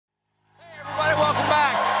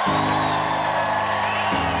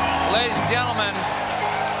ladies and gentlemen.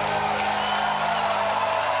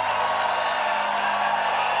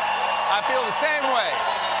 I feel the same way.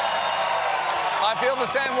 I feel the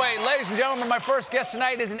same way. Ladies and gentlemen, my first guest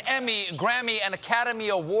tonight is an Emmy, Grammy, and Academy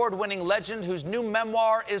Award-winning legend whose new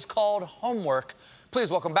memoir is called Homework.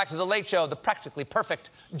 Please welcome back to The Late Show, the practically perfect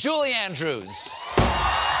Julie Andrews.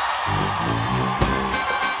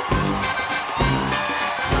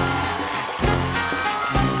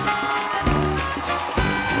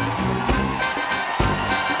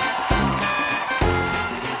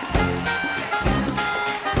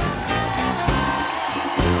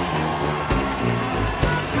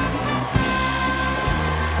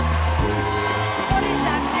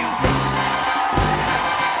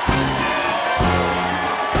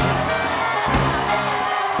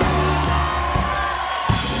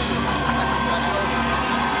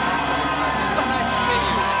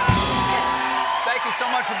 So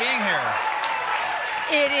much for being here.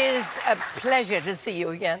 It is a pleasure to see you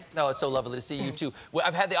again. No, it's so lovely to see you too. Well,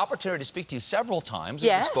 I've had the opportunity to speak to you several times.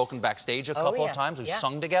 Yes. We've spoken backstage a couple of times. We've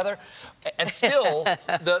sung together. And still,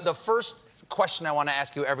 the first question I want to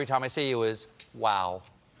ask you every time I see you is, wow.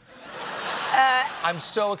 I'm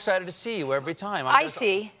so excited to see you every time. I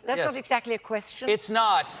see. That's not exactly a question. It's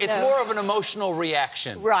not. It's more of an emotional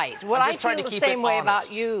reaction. Right. Well, I'm just trying to keep it same way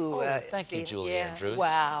honest. about you. Thank you, Julie Andrews.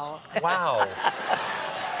 Wow. Wow.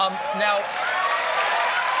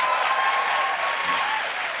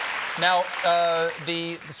 Now,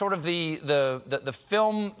 the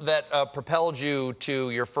film that propelled you to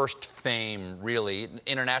your first fame, really,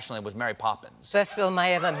 internationally, was Mary Poppins. First film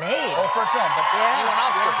I ever made. Oh, first film, but you won an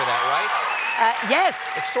Oscar for that, right?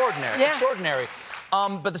 Yes. Extraordinary, extraordinary.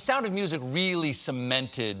 But The Sound of Music really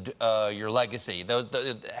cemented your legacy.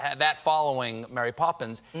 That following Mary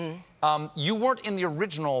Poppins, you weren't in the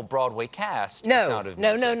original Broadway cast. No, of Sound of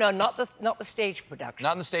Music. no, not the stage production.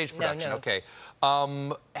 Not in the stage production. No. Okay.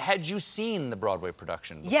 Had you seen the Broadway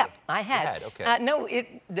production before? Yeah, I had. You had, okay. No,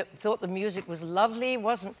 thought the music was lovely.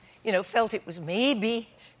 Wasn't, felt it was maybe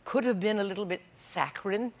could have been a little bit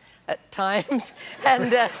saccharine at times.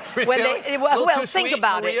 And really? when they well think sweet?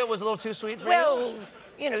 about Maria it. Was a little too sweet for you?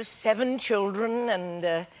 Well, 7 children and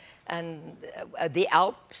the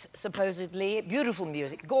Alps, supposedly. Beautiful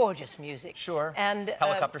music, gorgeous music. Sure. And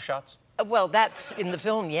helicopter shots? Well, that's in the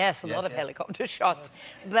film, yes, a lot of helicopter shots.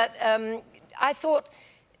 But I thought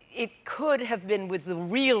it could have been with the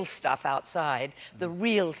real stuff outside, the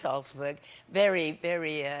real Salzburg, very,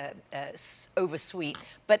 very oversweet.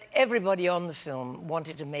 But everybody on the film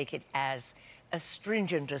wanted to make it as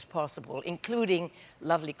stringent as possible, including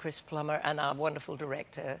lovely Chris Plummer and our wonderful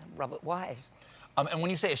director, Robert Wise. And when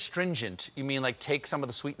you say astringent, you mean like take some of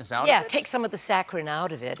the sweetness out of it? Yeah, take some of the saccharine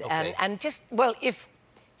out of it. Okay. And just,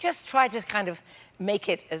 just try to kind of make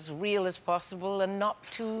it as real as possible and not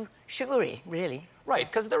too sugary, really. Right,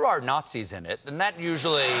 because there are Nazis in it, and that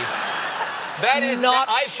usually...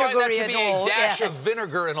 I find that to be a dash of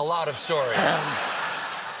vinegar in a lot of stories.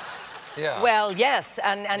 Yeah. Well, yes,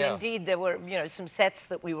 and indeed there were, some sets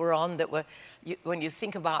that we were on that were, when you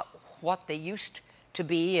think about what they used to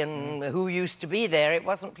be and who used to be there, it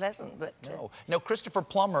wasn't pleasant, but... No. Now, Christopher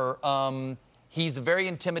Plummer, he's a very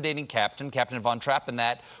intimidating captain, Captain Von Trapp in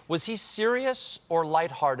that. Was he serious or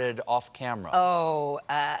lighthearted off camera? Oh,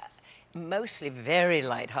 mostly very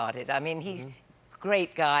lighthearted. I mean, he's a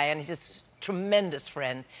great guy and he's a tremendous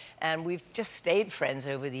friend. And we've just stayed friends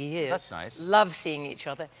over the years. That's nice. Love seeing each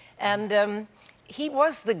other. And he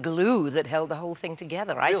was the glue that held the whole thing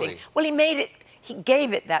together, I think. Well, he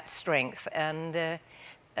gave it that strength and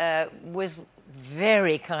was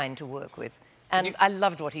very kind to work with. And I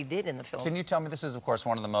loved what he did in the film. Can you tell me, this is, of course,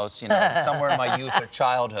 one of the most, somewhere in my youth or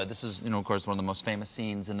childhood, this is, of course, one of the most famous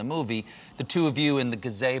scenes in the movie, the two of you in the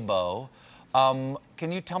gazebo. Can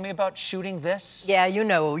you tell me about shooting this? Yeah, you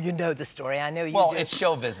know the story. I know you do. Well, it's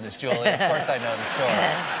show business, Julie. Of course I know the story.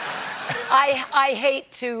 I hate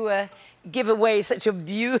to give away such a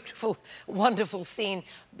beautiful, wonderful scene,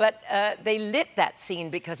 but they lit that scene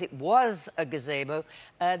because it was a gazebo.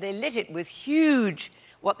 They lit it with huge,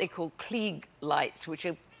 what they call Klieg lights, which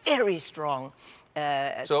are very strong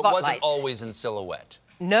spotlights. So it wasn't always in silhouette?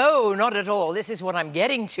 No, not at all. This is what I'm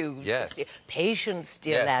getting to. Yes. Patience,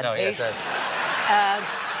 dear lad. No, patience. Yes.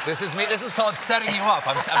 This is me. This is called setting you up.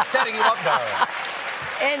 I'm setting you up, darling.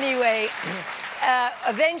 Anyway,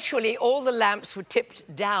 eventually all the lamps were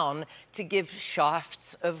tipped down to give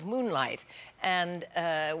shafts of moonlight. And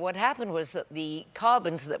what happened was that the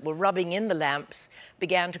carbons that were rubbing in the lamps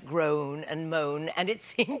began to groan and moan, and it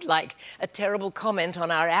seemed like a terrible comment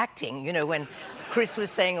on our acting. You know, when Chris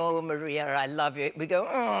was saying, "Oh, Maria, I love you," we go,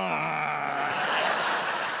 "Aww."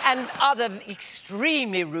 and other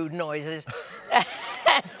extremely rude noises.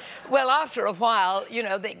 Well, after a while, you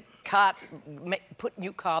know, they put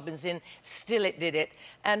new carbons in, still it did it.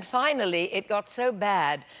 And finally, it got so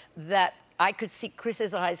bad that I could see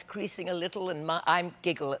Chris's eyes creasing a little, and I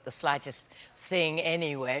giggle at the slightest thing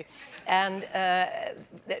anyway. And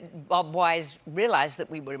Bob Wise realized that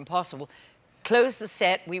we were impossible, closed the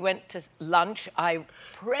set, we went to lunch. I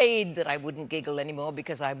prayed that I wouldn't giggle anymore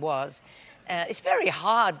because I was. It's very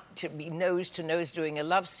hard to be nose to nose doing a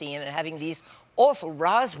love scene and having these awful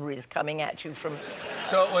raspberries coming at you from...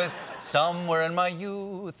 So it was somewhere in my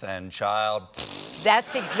youth and child...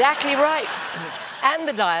 That's exactly right. And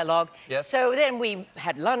the dialogue. Yes. So then we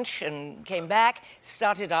had lunch and came back,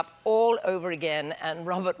 started up all over again, and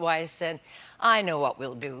Robert Wise said, I know what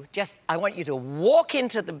we'll do. Just, I want you to walk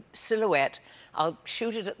into the silhouette. I'll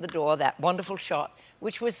shoot it at the door, that wonderful shot,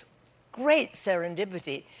 which was great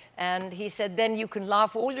serendipity. And he said, then you can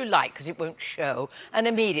laugh all you like, because it won't show. And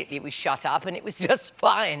immediately we shut up, and it was just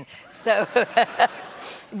fine. So,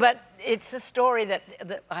 but it's a story that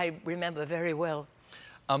I remember very well.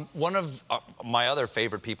 One of my other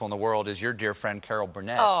favorite people in the world is your dear friend, Carol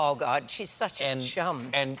Burnett. Oh, God, she's such a chum.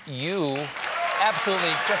 And you,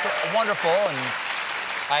 absolutely just wonderful, and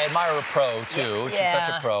I admire a pro, too. Yeah. She's such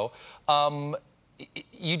a pro.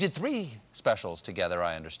 You did 3 specials together,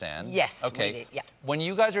 I understand. Yes, okay. we did, yeah. When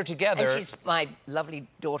you guys are together... And she's my lovely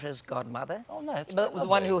daughter's godmother. Oh, nice. The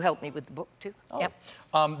one who helped me with the book, too. Oh.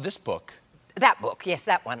 Yep. This book... That book, yes,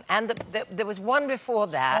 that one. And there was one before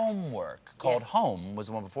that. Homework, called Home, was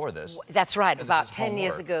the one before this. That's right. But about 10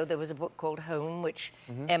 years ago, there was a book called Home, which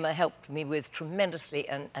Emma helped me with tremendously,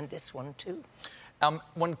 and this one, too.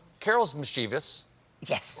 When Carol's mischievous...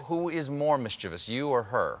 Yes. Who is more mischievous, you or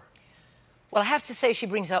her? Well, I have to say she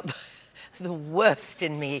brings out the worst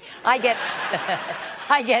in me. I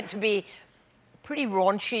get to be pretty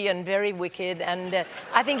raunchy and very wicked, and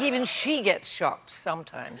I think even she gets shocked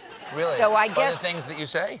sometimes. Really? So I By guess... the things that you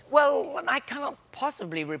say? Well, I can't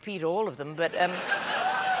possibly repeat all of them, but...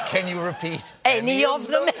 Can you repeat any of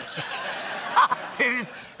them?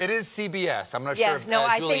 It is CBS. I'm not sure if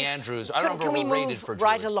Julie Andrews... I don't know if we're rated for Julie.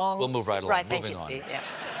 Right along? We'll move right along. Right, thank Moving you, on. Steve. Yeah.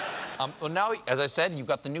 Well, now, as I said, you've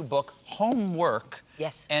got the new book, Homework.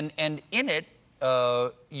 Yes. And in it,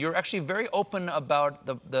 you're actually very open about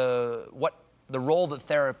the role that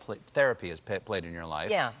therapy has played in your life.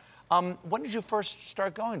 Yeah. When did you first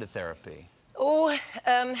start going to therapy? Oh,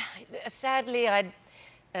 sadly, I'd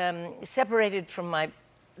separated from my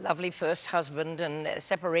lovely first husband, and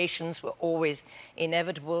separations were always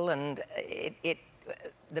inevitable, and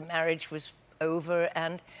the marriage was over,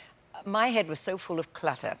 and my head was so full of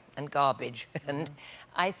clutter and garbage, and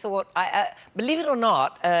I thought, believe it or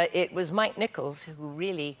not, it was Mike Nichols who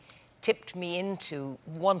really tipped me into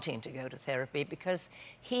wanting to go to therapy, because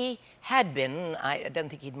he had been, I don't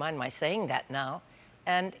think he'd mind my saying that now,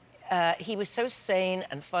 and he was so sane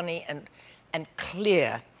and funny and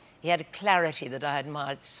clear. He had a clarity that I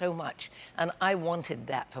admired so much, and I wanted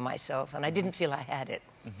that for myself, and I didn't feel I had it.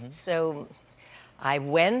 So I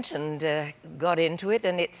went and got into it,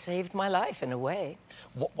 and it saved my life in a way.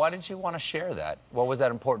 Why did you want to share that? What was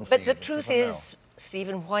that important for you? But the truth is,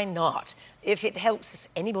 Stephen, why not? If it helps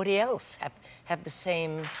anybody else have the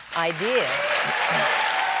same idea.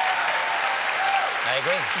 I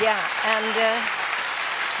agree. Yeah, and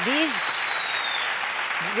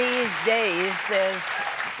these days, there's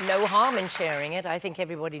no harm in sharing it. I think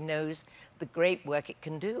everybody knows the great work it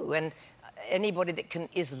can do, and anybody that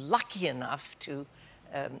is lucky enough to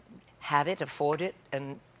have it, afford it,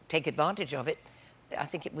 and take advantage of it, I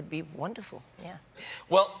think it would be wonderful, yeah.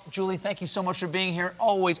 Well, Julie, thank you so much for being here.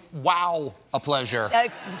 Always, wow, a pleasure.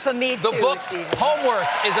 For me, too, The book, Stephen. Homework,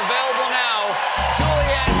 is available now.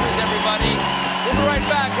 Julie Andrews, everybody. We'll be right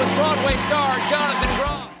back with Broadway star Jonathan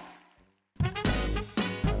Groff.